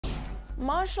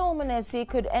MARSHAL Munetsi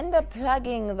could end up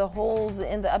plugging the holes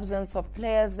in the absence of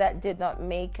players that did not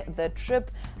make the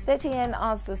trip. Setien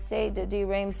asked the Stade de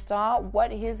Reims star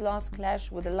what his last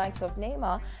clash with the likes of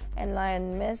Neymar and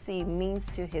Lionel Messi means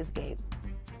to his game.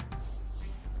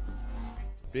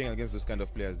 Playing against those kind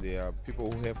of players, they are people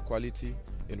who have quality,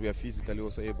 and we are physically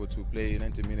also able to play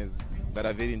 90 minutes that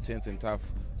are very intense and tough.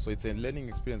 So it's a learning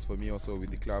experience for me also with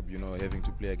the club, you know, having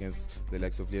to play against the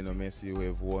likes of Lionel Messi, who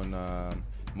have won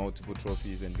multiple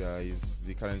trophies, and is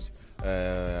the current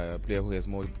player who has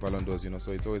more Ballon d'Ors, you know.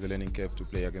 So it's always a learning curve to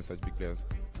play against such big players.